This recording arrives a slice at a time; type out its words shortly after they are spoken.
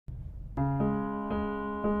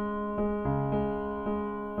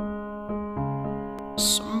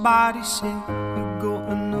Somebody said you got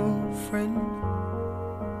a new friend,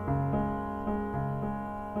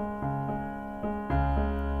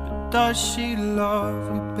 but does she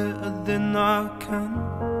love you better than I can?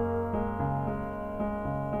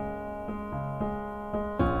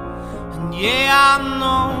 And yeah, I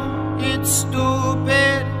know it's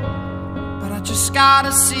stupid, but I just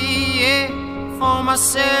gotta see it for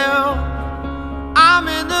myself. I'm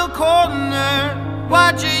in the corner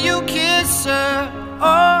watching you kiss her,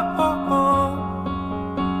 oh, oh, oh.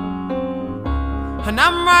 And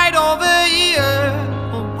I'm right over here,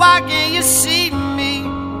 well, why can't you see me,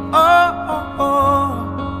 oh, oh, oh.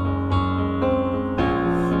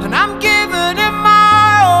 And I'm giving it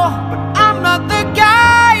my all, but I'm not the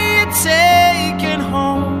guy you're taking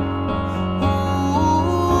home.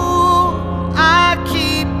 Ooh, I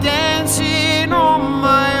keep dancing on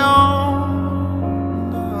my own.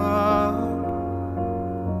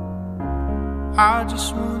 I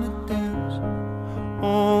just wanna dance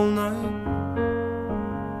all night.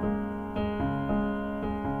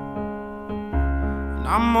 And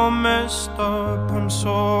I'm all messed up, I'm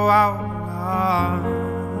so out of line.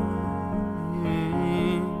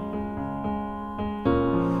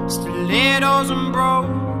 Stilettos and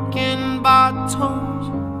broken bottles,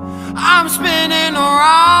 I'm spinning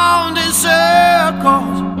around in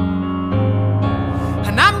circles.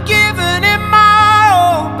 And I'm giving it my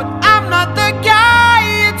all, but I'm not the guy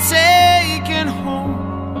you're taking home.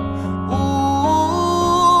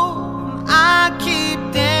 Ooh, I keep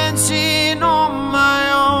dancing on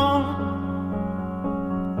my own.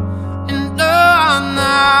 And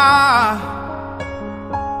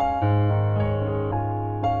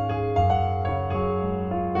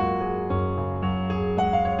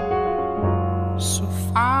so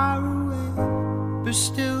far away, but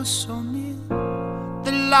still so near.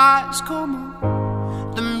 The lights come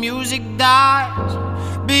on, the music dies,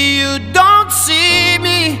 but you don't see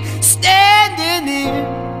me standing here.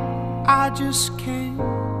 I just came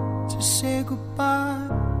to say goodbye.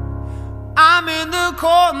 I'm in the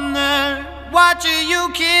corner watching you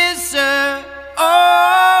kiss her, oh.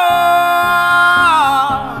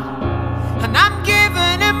 And I'm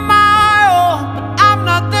giving it my all, but I'm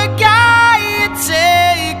not the guy you're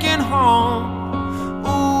taking home.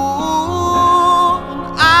 Ooh,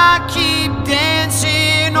 I keep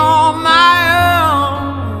dancing on my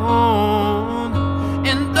own.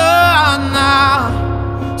 And now,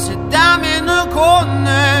 said I'm in the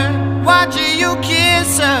corner watching you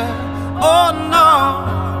kiss her, oh no.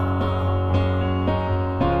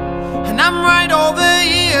 And I'm right over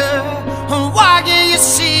here, why can't you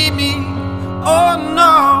see me, oh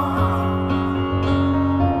no.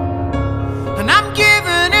 And I'm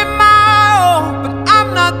giving it my all, but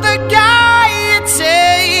I'm not the guy you're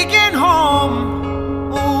taking home.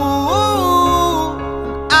 Ooh,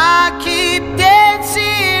 I keep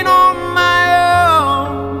dancing on my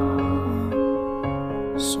own.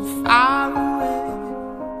 So far away,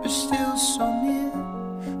 but still so near.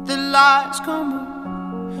 The lights come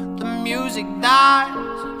on, the music dies,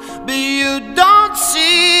 but you don't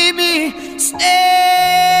see me standing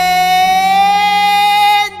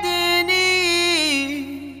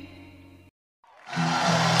here.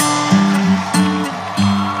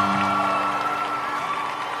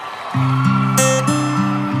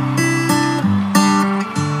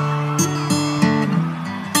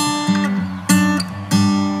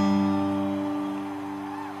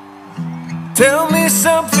 Tell me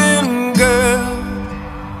something, girl.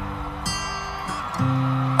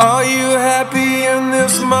 Are you happy in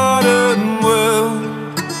this modern world?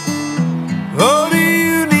 Or do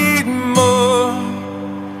you need more?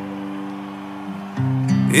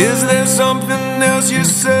 Is there something else you're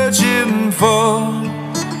searching for?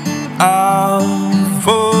 I'm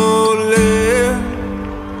falling.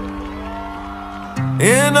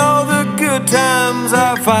 In all the good times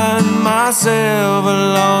I find myself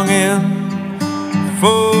longing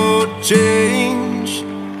for change,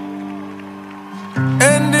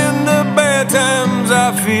 and in the bad times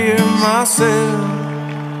I fear myself.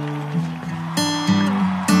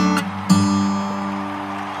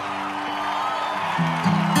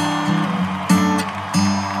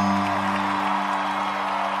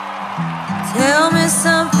 Tell me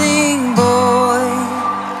something, boy.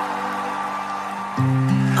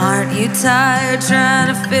 Aren't you tired trying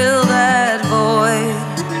to fill that void?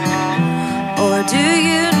 Or do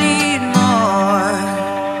you need more?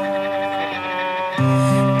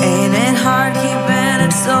 Ain't it hard keeping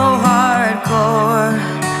it so hardcore?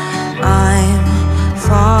 I'm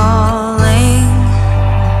falling.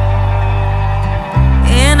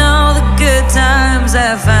 In all the good times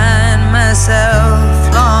I find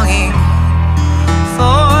myself longing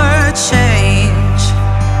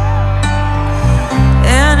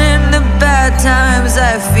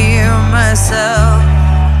myself.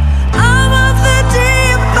 I'm of the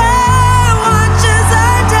deep end, watch as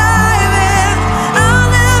I dive in. I'll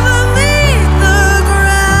never meet the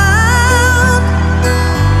ground.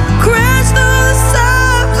 Crash through the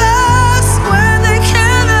surface where they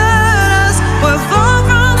can't hurt us. We're far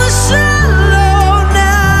from the shallow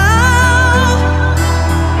now.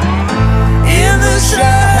 In the shallow,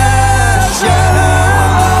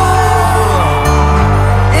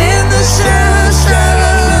 in the shallow,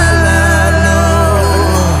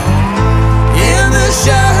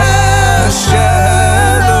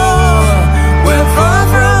 we're far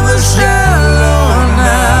from the shallow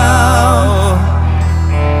now.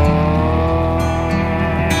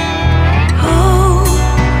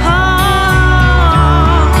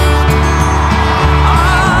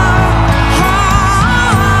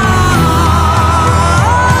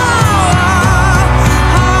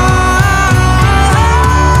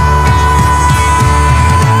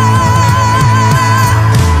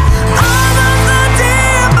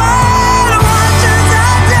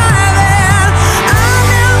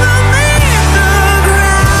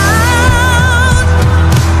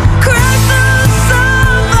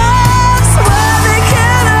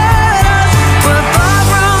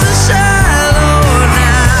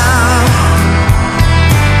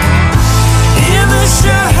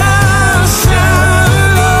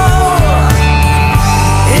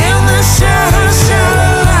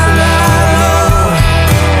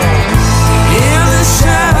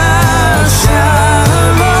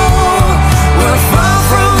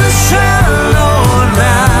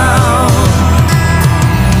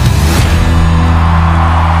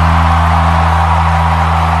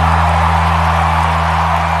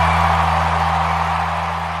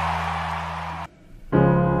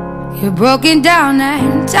 You're broken down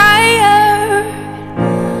and tired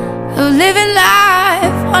of living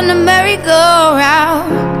life on the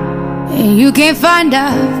merry-go-round, and you can't find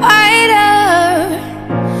a fighter,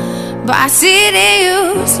 but I see it in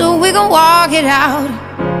you, so we gon' walk it out.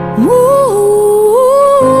 Move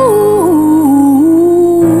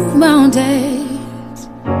mountains,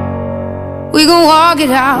 we gon' walk it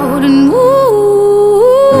out and move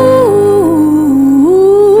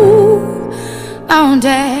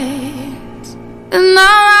mountains. And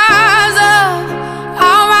I'll rise up,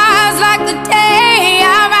 I'll rise like the day.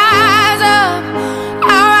 I'll rise up,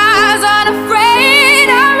 I'll rise unafraid.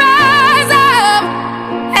 I'll rise up,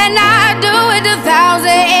 and I'll do it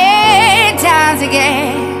 1,000 times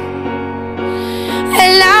again.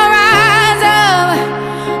 And I'll rise up,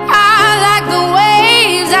 I'll like the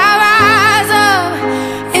waves. I'll rise up,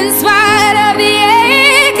 in spite of the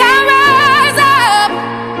ache. I'll rise up,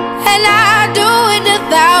 and I'll do it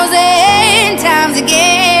 1,000 times again.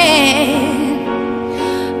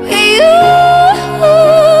 Be you,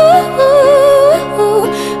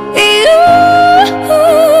 be you,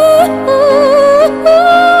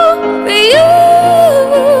 be you,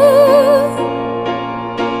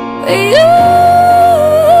 be you.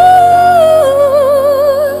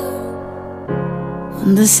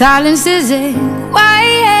 When the silence isn't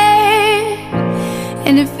quiet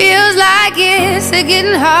and it feels like it's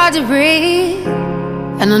getting hard to breathe,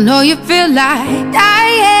 and I know you feel like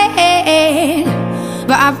dying,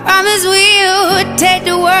 but I promise we'll take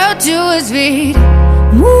the world to its feet.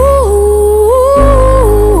 Move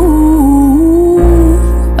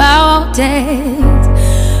mountains,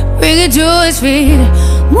 bring it to its feet.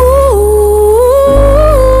 Move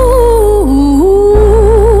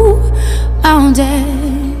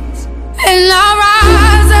mountains, and I'll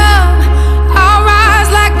rise up, I'll rise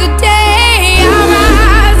like the day. I'll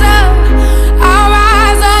rise up, I'll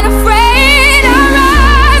rise unafraid. I'll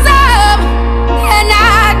rise up, and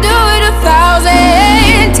I'll do it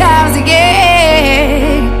 1,000 times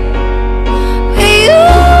again. Be you,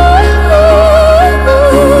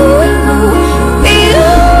 be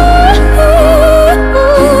you,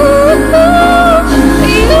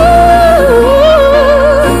 be you,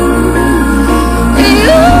 be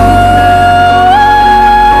you.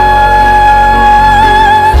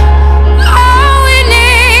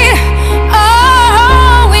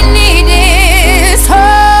 All we need is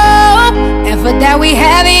hope, and for that we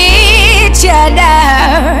have each other,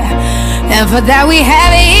 and for that we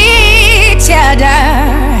have each other.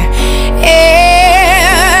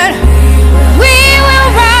 And we will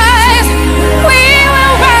rise, we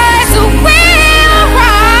will rise, we will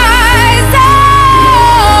rise.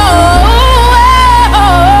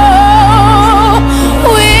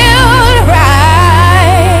 We'll rise.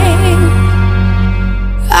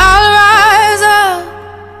 I'll rise up,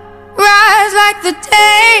 rise like the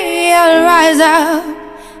day. I'll rise up,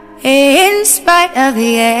 in spite of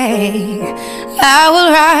the ache. I will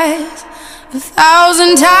rise,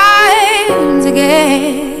 1,000 times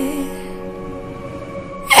again.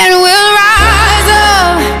 And we'll rise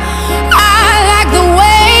up, I like the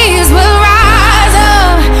waves. We'll rise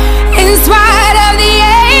up, in spite of the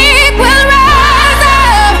ache. We'll rise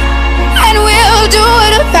up, and we'll do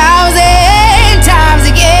it 1,000 times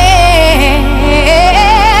again.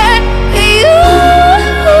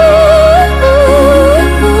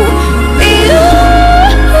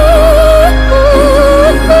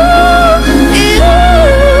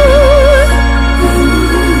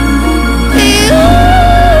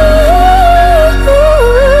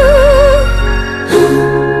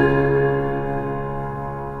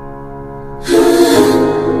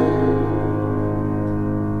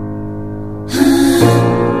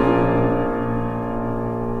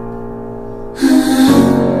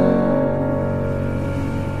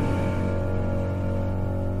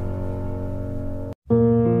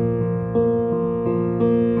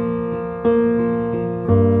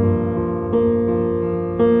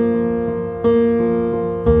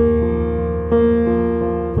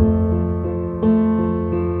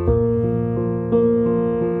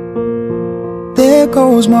 There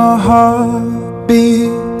goes my heart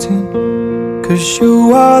beating, 'cause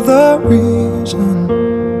you are the reason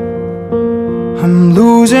I'm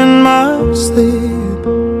losing my sleep.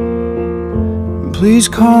 Please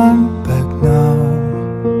come back now.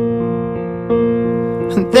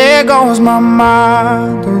 And there goes my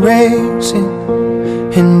mind racing,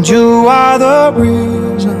 and you are the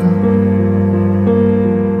reason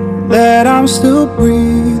that I'm still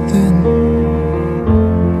breathing.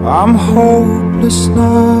 I'm hopeless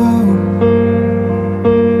now.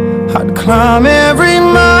 I'd climb every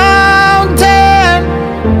mountain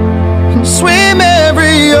and swim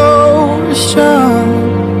every ocean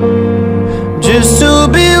just to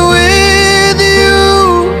be with you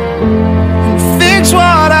and fix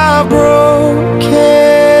what I've broken.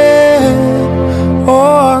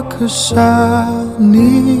 Oh, 'cause I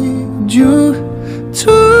need you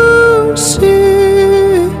to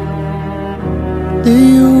see that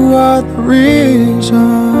you are the reason.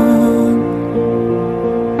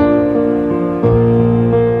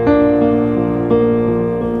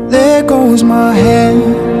 There goes my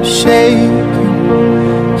hand shaking,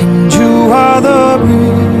 and you are the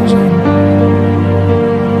reason.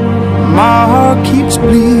 My heart keeps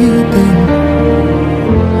bleeding,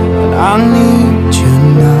 and I need you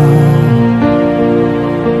now.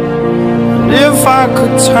 And if I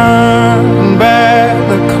could turn back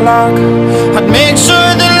the clock, I'd make sure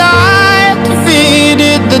the light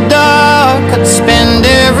defeated the dark. I'd spend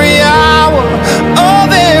every hour of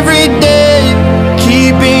every day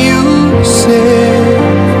keeping you safe.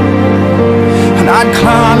 And I'd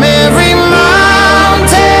climb every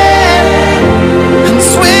mountain and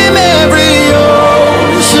swim every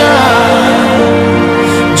ocean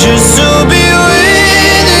just to be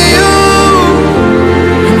with you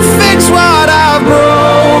and fix what I've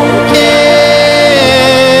broken.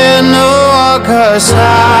 Oh, 'cause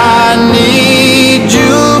I need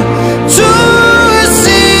you to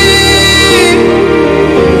see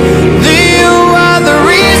that you are the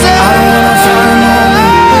reason. I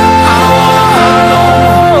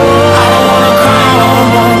don't wanna cry no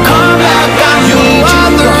more. Come back, you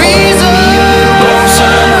are the reason.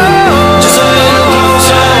 Just a little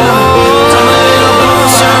closer, come a little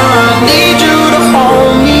closer. I need you to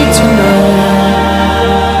hold me tonight.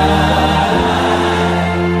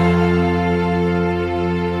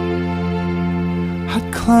 I'd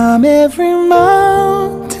climb every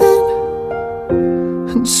mountain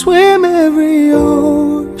and swim every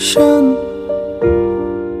ocean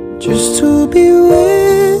just to be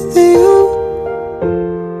with you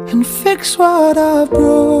and fix what I've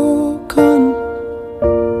broken.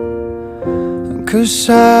 'Cause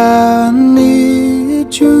I need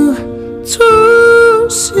you to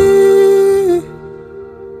see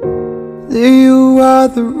that you are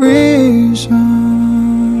the reason.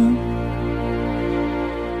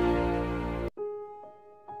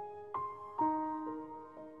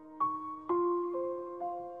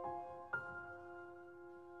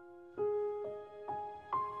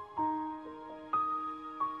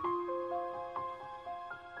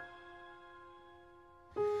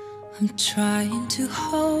 I'm trying to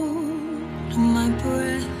hold my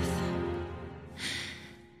breath,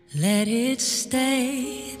 let it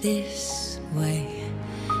stay this way.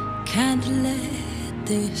 Can't let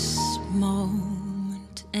this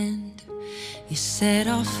moment end. You set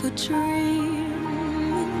off a dream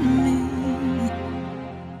in me,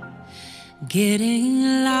 getting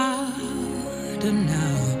louder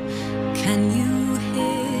now. Can you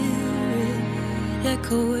hear it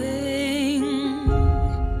echoing?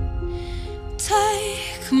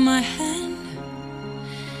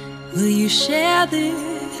 Will you share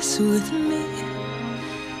this with me?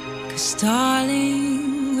 'Cause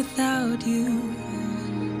darling, without you,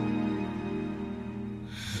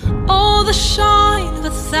 all the shine of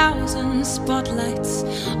 1,000 spotlights,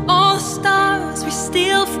 all the stars we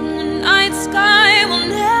steal from the night sky will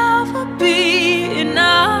never be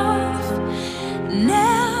enough,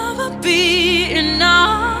 never be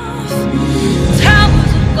enough.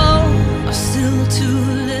 Towers of gold are still too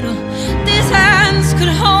little. These hands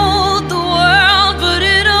could hold the world, but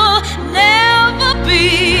it'll never be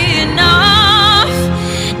enough,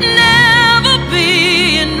 never be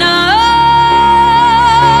enough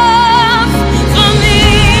for me.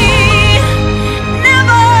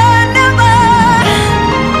 Never, never,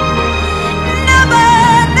 never,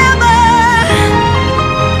 never,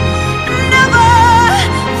 never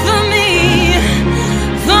for me,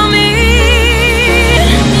 for me.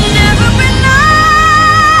 Never enough,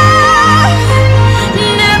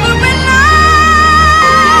 never enough,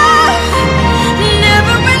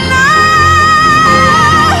 never enough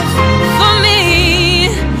for me,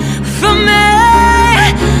 for me,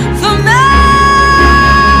 for me.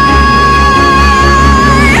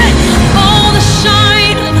 All the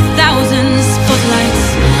shine of 1,000 spotlights,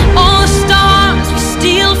 all the stars we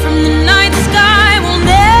steal from the night sky will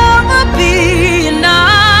never be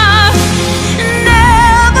enough,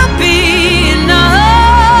 never be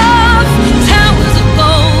enough. Towers of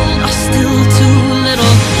gold are still too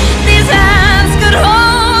little. These hands could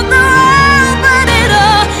hold the world, but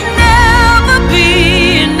it'll never be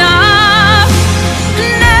enough,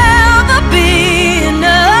 never be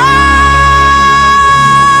enough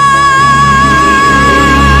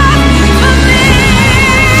for me.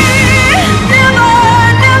 Never,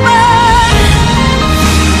 never,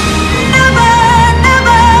 never,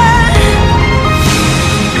 never,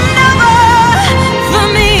 never for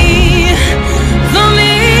me, for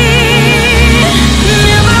me.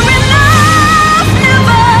 Never enough,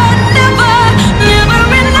 never, never, never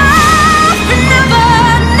enough, never,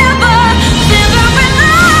 never, never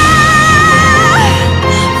enough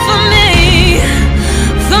for me,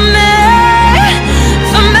 for me,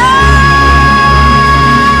 for me.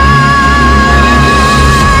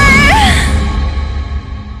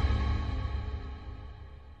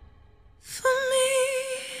 For me.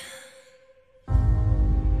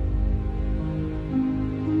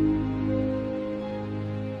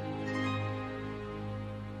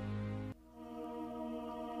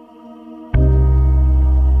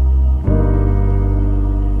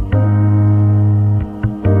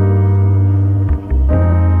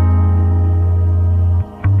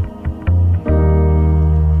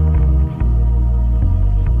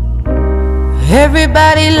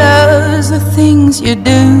 Everybody loves the things you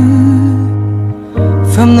do,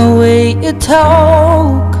 from the way you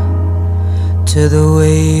talk to the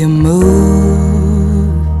way you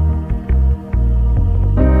move.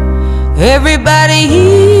 Everybody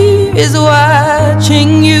here is watching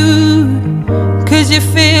you, 'cause you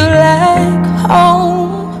feel like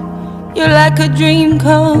home. You're like a dream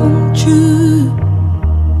come true.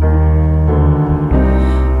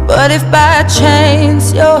 But if by chance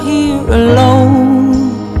you're here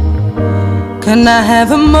alone, can I have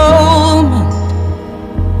a moment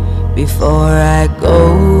before I go?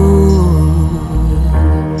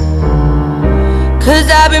 'Cause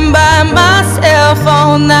I've been by myself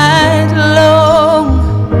all night long,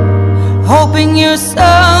 hoping you're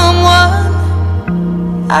someone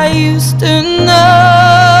I used to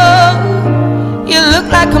know. You look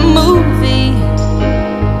like a movie,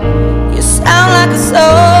 you sound like a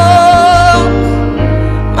song.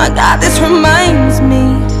 My God, this reminds me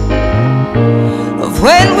of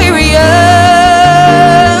when we were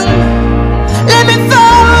young. Let me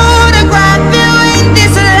photograph you in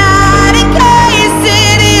this light, in case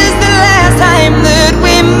it is the last time that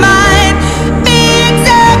we might be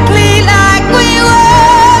exactly like we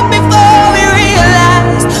were before we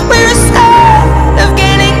realized we're a side of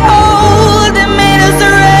getting old and made us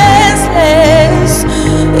restless.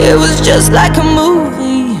 It was just like a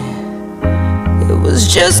movie, it was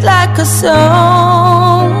just like a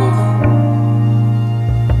song.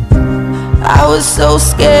 I was so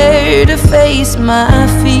scared to face my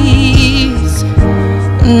fears.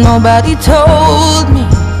 Nobody told me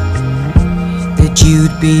that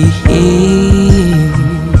you'd be here.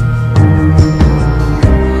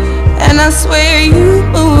 And I swear you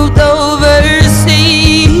moved overseas.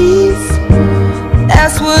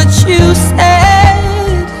 That's what you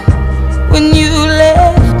said when you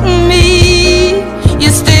left me. You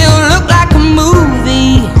still look like a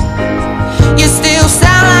movie, you still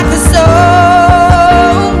sound like a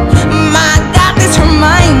song. My God, this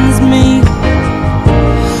reminds me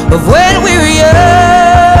of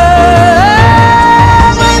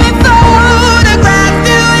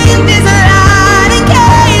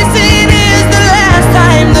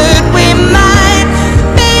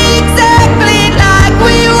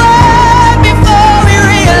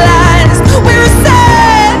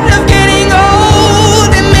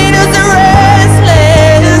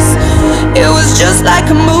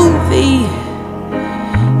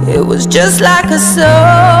just like a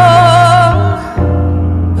song.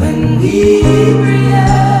 When we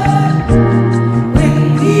react, when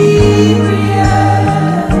we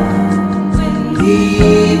react, when we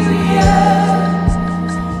react,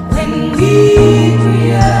 when we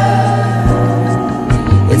react.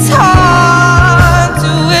 It's hard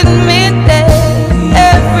to admit that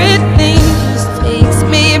everything just takes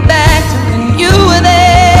me back to when you were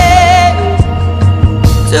there,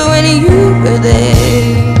 to when you were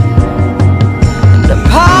there. And a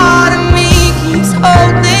part of me keeps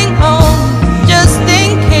holding on just in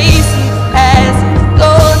case it hasn't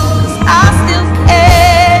gone, 'cause I still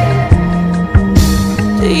care.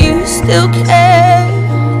 Do you still care?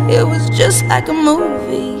 It was just like a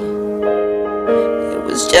movie, it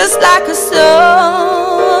was just like a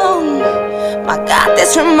song. My God,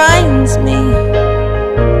 this reminds me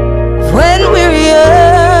of when we were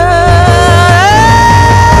young.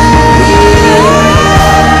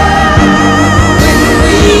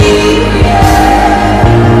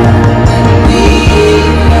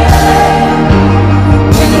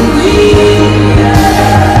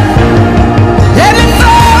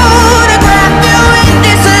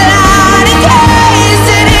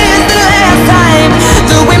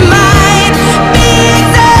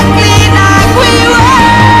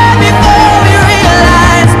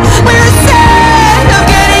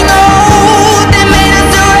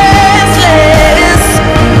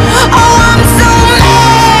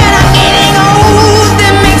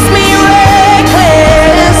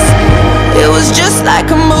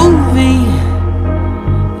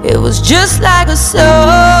 Just like a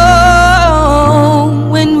song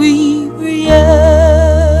when we were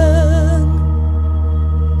young.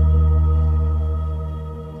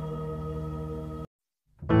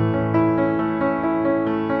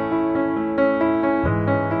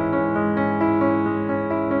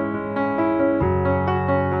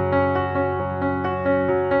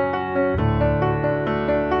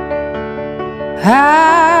 I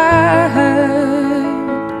heard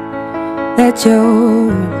that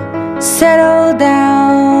you're settled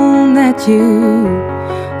down, that you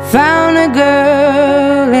found a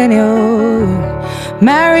girl and you're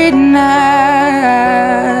married now.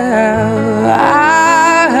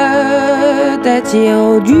 I heard that your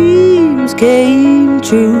dreams came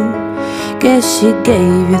true. Guess she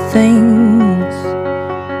gave you things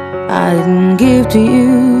I didn't give to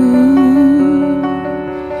you.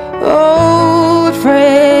 Oh,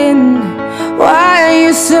 friend, why are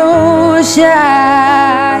you so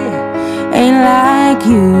shy? Ain't like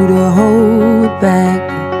you to hold back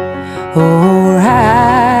or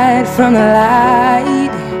hide from the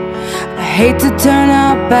light. I hate to turn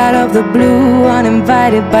up out of the blue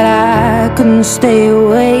uninvited, but I couldn't stay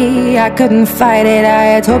away, I couldn't fight it. I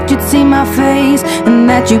had hoped you'd see my face and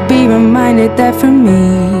that you'd be reminded that for me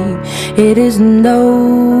it isn't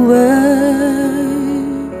over.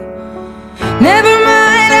 Never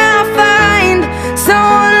mind, I'll find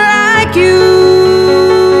someone like you.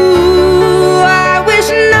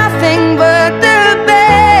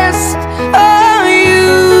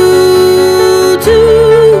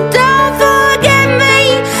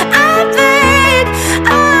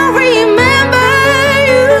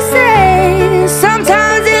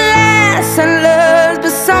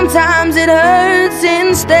 Sometimes it hurts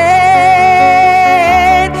instead.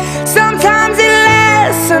 Sometimes it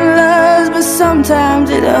lasts and loves, but sometimes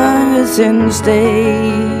it hurts instead.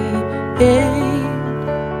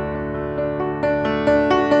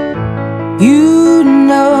 You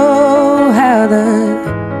know how the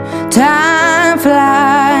time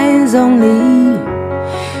flies. Only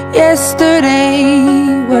yesterday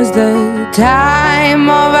was the time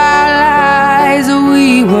of our lives. We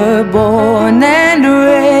were born and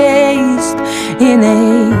raised in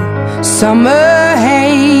a summer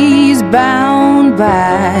haze, bound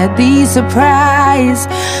by the surprise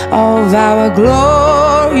of our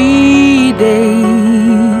glory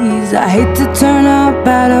days. I hate to turn up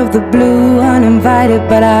out of the blue uninvited,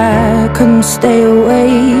 but I couldn't stay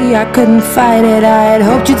away, I couldn't fight it. I had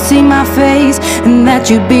hoped you'd see my face and that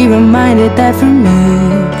you'd be reminded that for me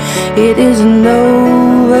it isn't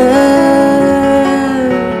over.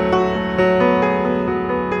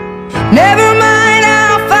 Never mind,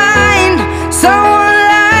 I'll find someone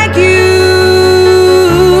like you.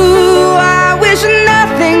 I wish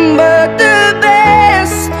nothing but the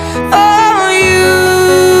best for you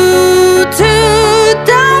too.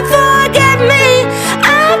 Don't forget me,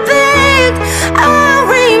 I beg. I'll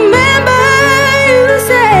remember you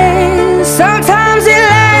say sometimes it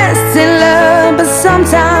lasts in love, but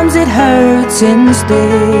sometimes it hurts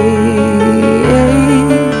instead.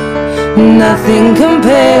 Nothing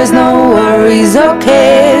compares, no worries or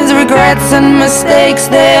cares, regret regrets and mistakes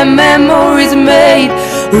their memories made.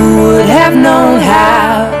 Who would have known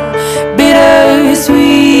how bittersweet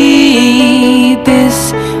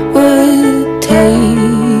this would taste?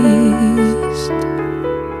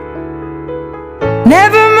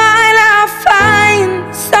 Never mind, I'll find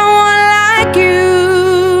someone like you.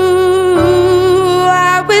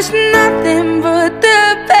 I wish nothing but the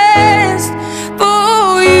best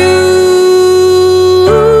for you.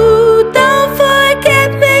 Don't forget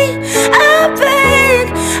me, I beg.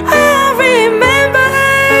 I remember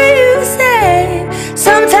you said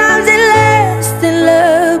sometimes it lasts in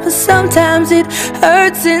love, but sometimes it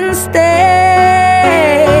hurts instead.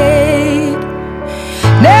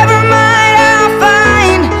 Never mind, I'll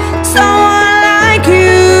find someone like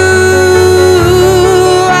you.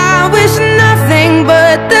 I wish nothing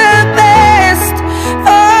but the best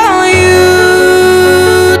for you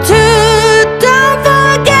too. Don't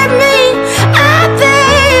forget me, I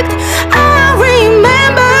begged. I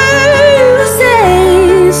remember you say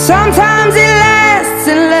sometimes it lasts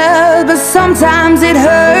in love, but sometimes it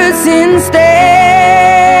hurts instead.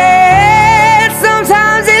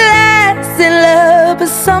 Sometimes it lasts in love,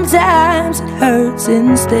 but sometimes it hurts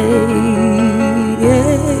instead.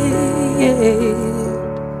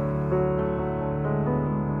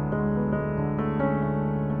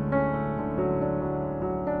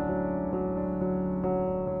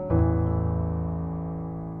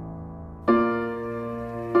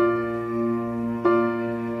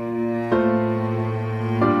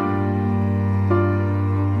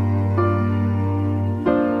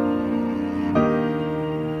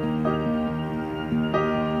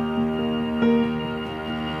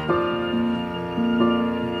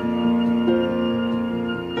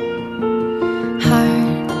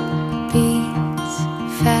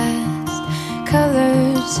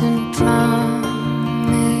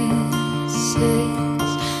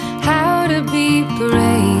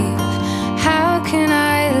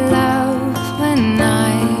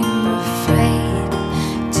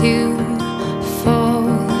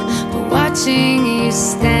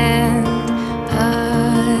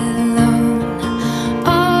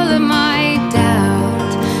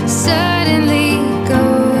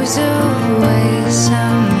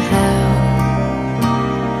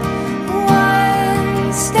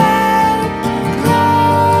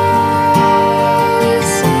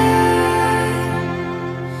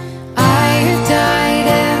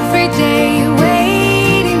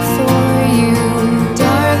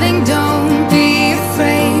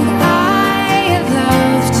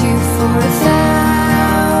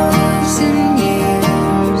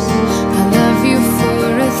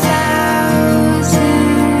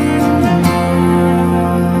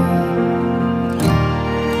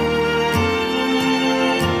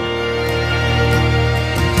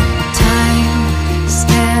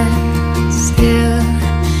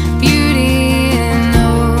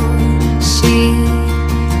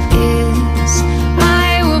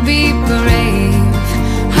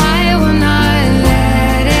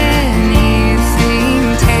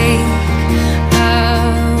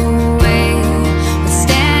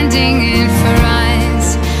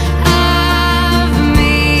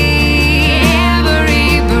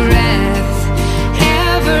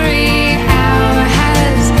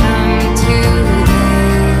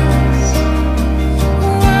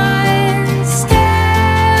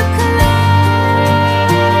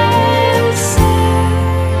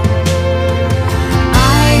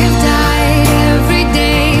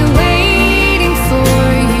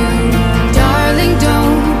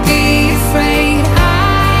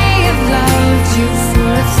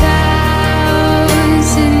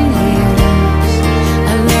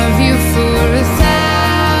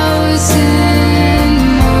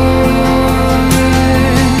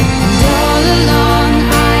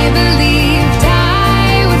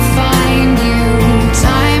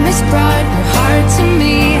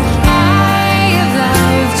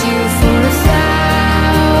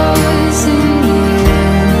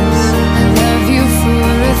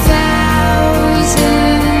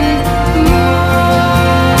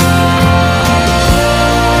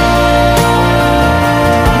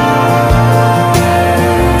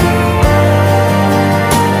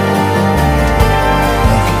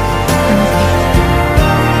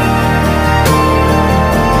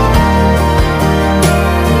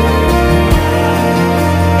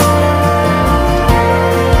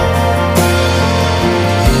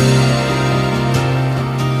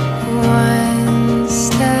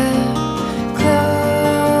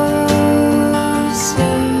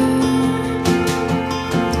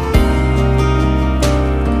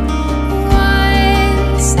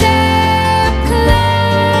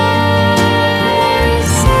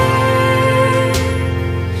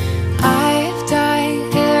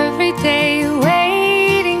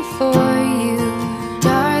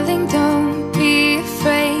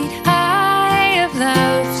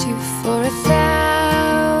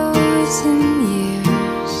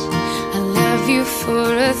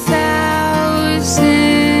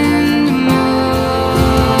 1,000 more.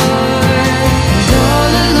 And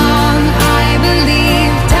all along I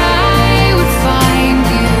believed I would find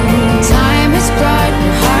you. Time has brought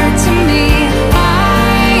your heart to me. I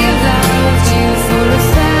have loved you for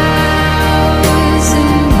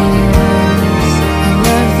 1,000 years. I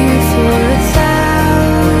love you for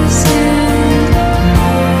 1,000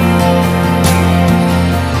 more.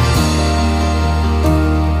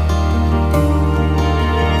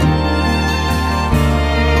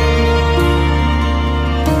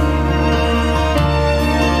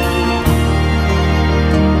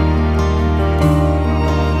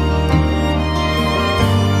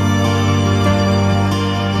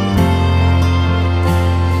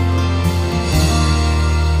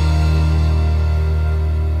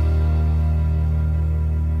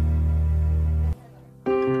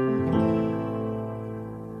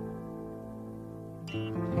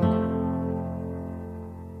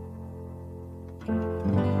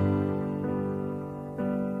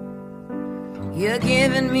 You're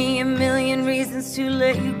giving me a million reasons to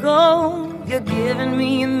let you go. You're giving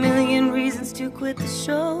me a million reasons to quit the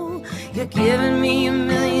show. You're giving me a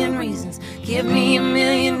million reasons. Give me a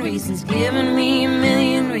million reasons. Giving me a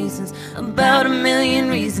million reasons. About a million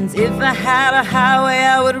reasons. If I had a highway,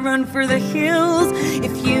 I would run for the hills.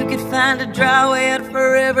 If you could find a dry way, I'd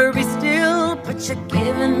forever be still. But you're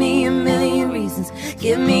giving me a million reasons.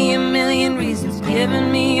 Give me a million reasons.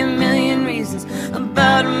 Giving me a million reasons.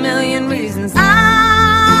 About a million reasons.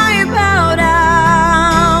 I bow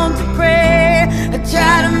down to pray. I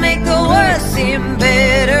try to make the worst seem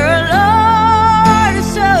better. Lord,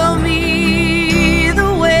 show me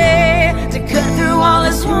the way to cut through all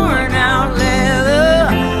this worn out leather.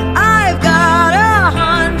 I've got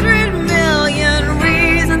 100 million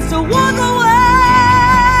reasons to walk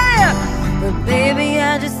away, but baby, I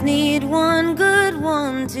just need one good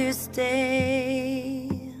one to stay.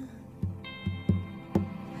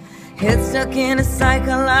 Head stuck in a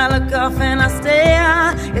cycle, I look off and I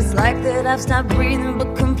stare. It's like that I've stopped breathing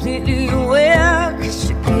but completely aware. Cause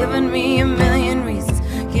you're giving me a million reasons.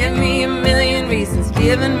 Give me a million reasons.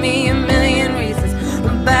 Giving me a million reasons.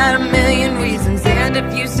 About a million reasons. And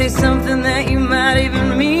if you say something that you might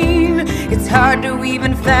even mean, it's hard to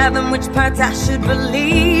even fathom which parts I should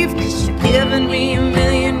believe. Cause you're giving me a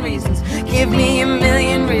million reasons. Give me a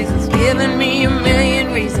million reasons. Giving me a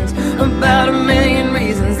million reasons. About a million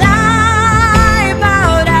reasons. I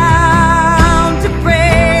bow down to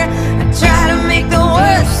pray. I try to make the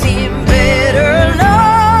worst seem better.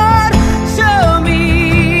 Lord, show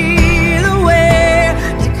me the way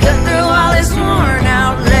to cut through all this worn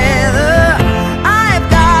out leather. I've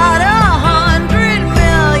got 100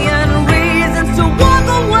 million reasons to walk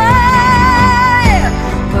away,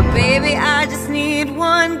 but baby, I just need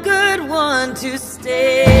one good one to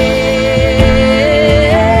stay.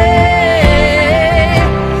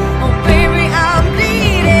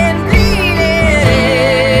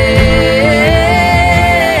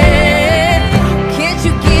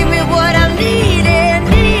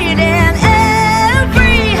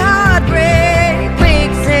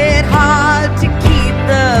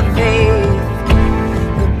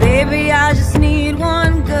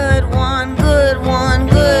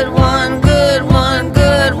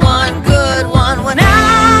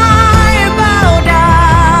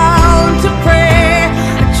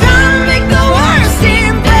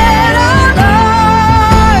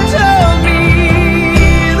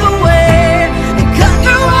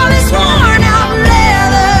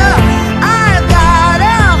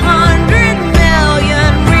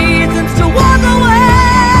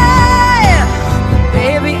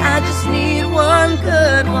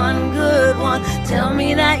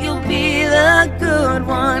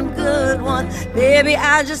 Baby,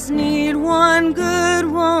 I just need one good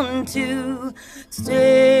one to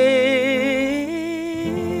stay.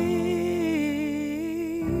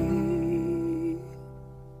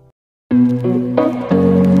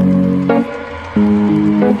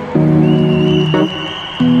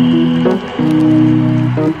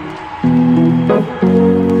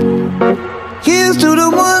 Here's to the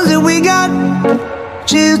ones that we got.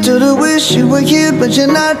 Cheers to the wish you were here but you're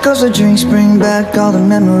not. Cause the drinks bring back all the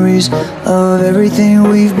memories of everything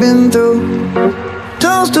we've been through.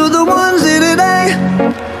 Toast to the ones here today.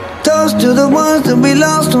 Toast to the ones that we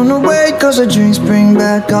lost on the way. Cause the drinks bring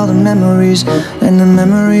back all the memories, and the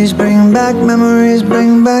memories bring back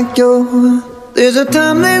your. There's a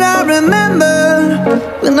time that I remember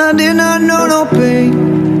when I did not know no pain,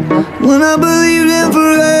 when I believed in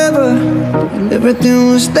forever and everything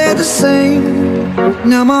would stay the same.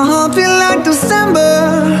 Now my heart feel like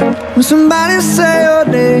December when somebody say your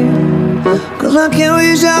name. Cause I can't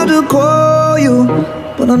reach out to call you,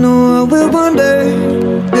 but I know I will one day.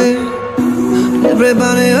 Yeah.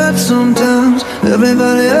 Everybody hurts sometimes,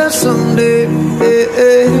 everybody hurts someday. Yeah,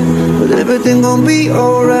 yeah. But everything gon' be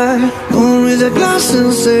alright. Gonna raise a glass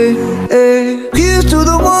and say, hey. Here's to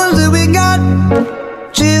the ones that we got.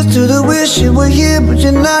 Cheers to the wish you were here but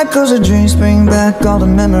you're not. Cause the drinks bring back all the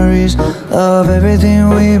memories of everything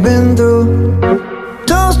we've been through.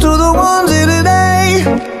 Toast to the ones here today.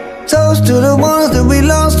 Toast to the ones that we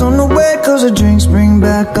lost on the way. Cause the drinks bring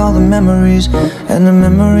back all the memories. And the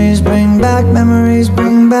memories bring back your memories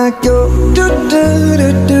bring back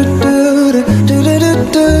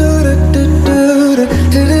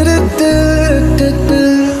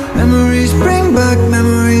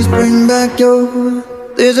your.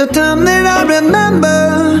 There's a time that I remember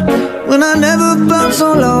when I never felt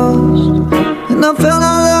so lost, and I felt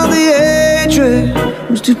all of the hatred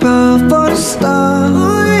was too powerful to stop.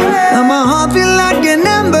 Now my heart feel like an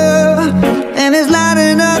ember, and it's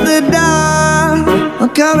lighting up the dark. I'll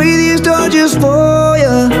carry these torches for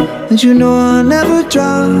you, and you know I'll never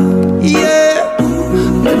drop. Yeah.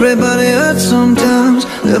 Everybody hurts sometimes,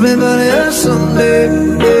 everybody hurts someday.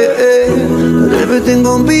 Yeah, yeah. But everything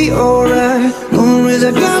gon' be alright. Gonna raise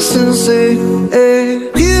a glass and say, hey.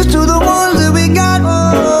 Here's to the ones that we got.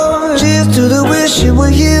 Oh, cheers to the wish you were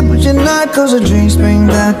here but you're not. Cause the drinks bring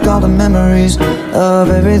back all the memories of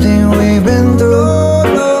everything we've been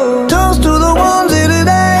through. Toast to the ones here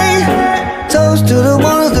today. Toast to the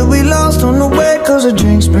ones that we lost on the way. Cause the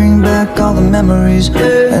drinks bring back all the memories.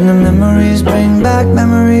 And the memories bring back your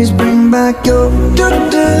memories bring back your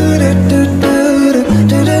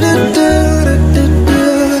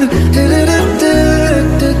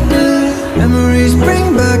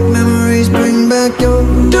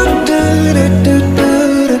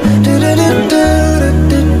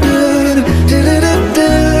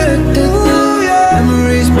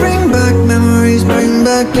memories bring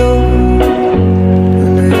back your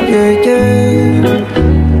yeah, yeah,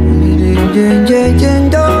 yeah, yeah,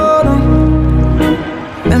 yeah.